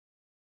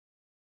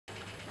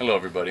Hello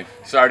everybody.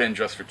 Sorry I didn't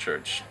dress for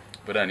church.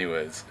 But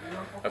anyways,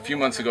 a few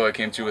months ago I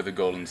came to you with a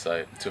goal in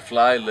sight: to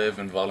fly, live,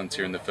 and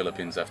volunteer in the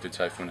Philippines after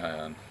Typhoon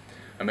Haiyan.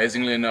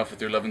 Amazingly enough, with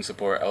your love and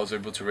support, I was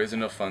able to raise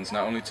enough funds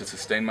not only to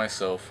sustain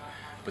myself,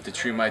 but to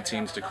treat my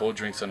teams to cold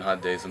drinks on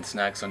hot days and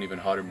snacks on even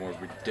hotter, more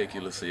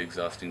ridiculously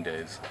exhausting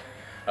days.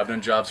 I've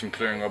done jobs from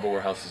clearing rubble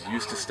where houses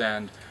used to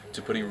stand,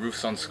 to putting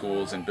roofs on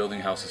schools and building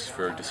houses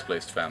for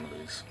displaced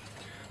families.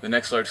 The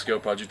next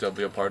large-scale project I'll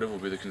be a part of will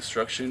be the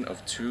construction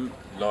of 2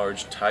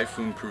 large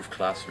typhoon-proof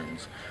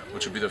classrooms,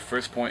 which will be the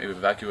first point of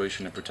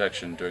evacuation and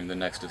protection during the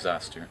next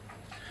disaster.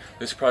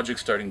 This project,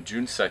 starting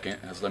June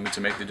 2nd, has led me to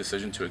make the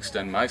decision to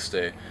extend my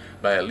stay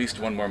by at least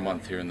 1 more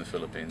month here in the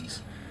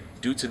Philippines.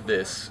 Due to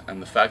this,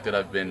 and the fact that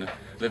I've been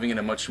living in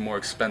a much more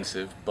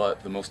expensive,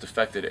 but the most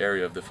affected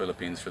area of the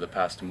Philippines for the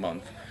past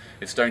month,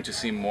 it's starting to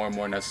seem more and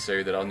more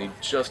necessary that I'll need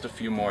just a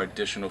few more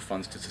additional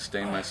funds to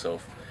sustain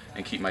myself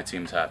and keep my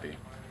teams happy.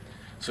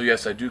 So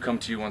yes, I do come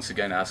to you once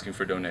again asking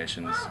for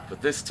donations,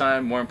 but this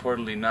time, more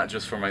importantly, not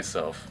just for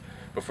myself,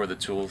 but for the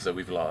tools that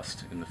we've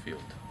lost in the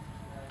field.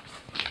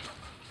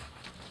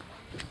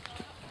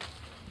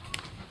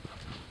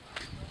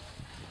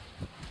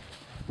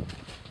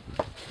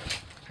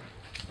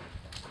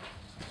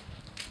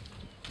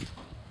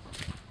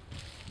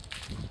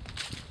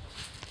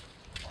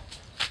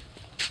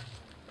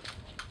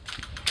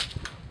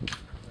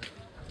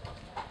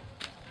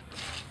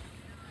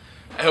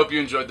 I hope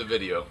you enjoyed the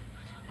video.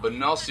 But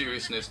in all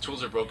seriousness,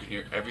 tools are broken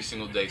here every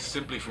single day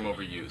simply from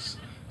overuse.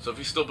 So if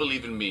you still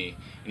believe in me,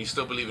 and you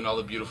still believe in all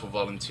the beautiful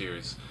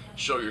volunteers,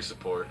 show your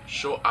support,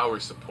 show our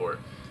support,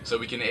 so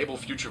we can enable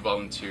future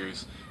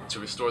volunteers to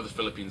restore the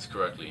Philippines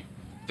correctly.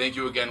 Thank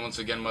you again, once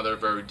again, Mother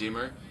of our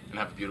Redeemer, and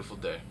have a beautiful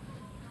day.